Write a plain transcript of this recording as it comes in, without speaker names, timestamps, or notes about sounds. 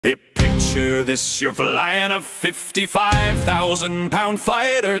picture this, you're flying a 55,000-pound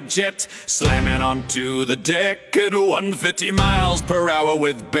fighter jet, slamming onto the deck at 150 miles per hour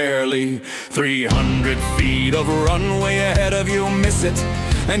with barely 300 feet of runway ahead of you. Miss it,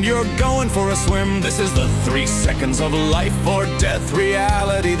 and you're going for a swim. This is the 3 seconds of life or death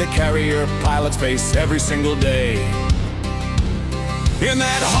reality that carrier pilots face every single day. In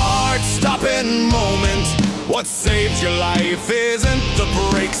that heart-stopping moment, what saved your life isn't the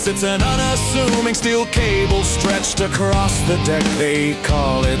brakes, it's an unassuming steel cable stretched across the deck. They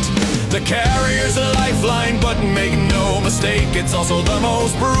call it the carrier's lifeline, but make no mistake, it's also the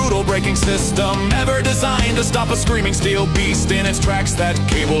most brutal braking system ever designed to stop a screaming steel beast in its tracks. That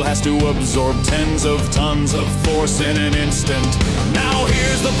cable has to absorb tens of tons of force in an instant. Now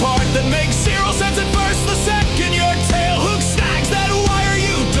here's the part that makes zero sense at first. The second your tail hook snags that wire,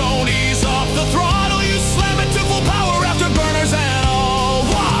 you don't ease off the throttle, you slam it to full power after burners and all.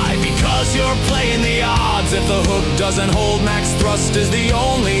 Why? Because you're playing the odds. If the hook doesn't hold, max thrust is the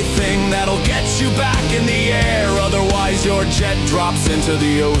only thing that'll get you back in the air. Otherwise your jet drops into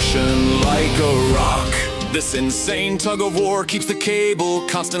the ocean like a rock. This insane tug-of-war keeps the cable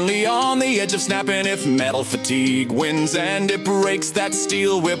constantly on the edge of snapping. If metal fatigue wins and it breaks, that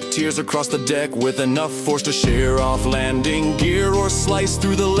steel whip tears across the deck with enough force to shear off landing gear or slice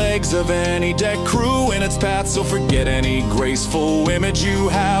through the legs of any deck crew in its path. So forget any graceful image you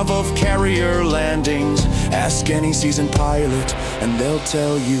have of carrier landings. Ask any seasoned pilot and they'll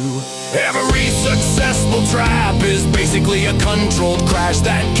tell you every successful trap is basically a controlled crash.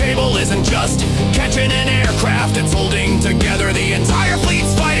 That cable isn't just catching an aircraft, it's holding together the entire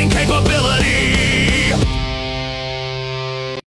fleet's fighting capability.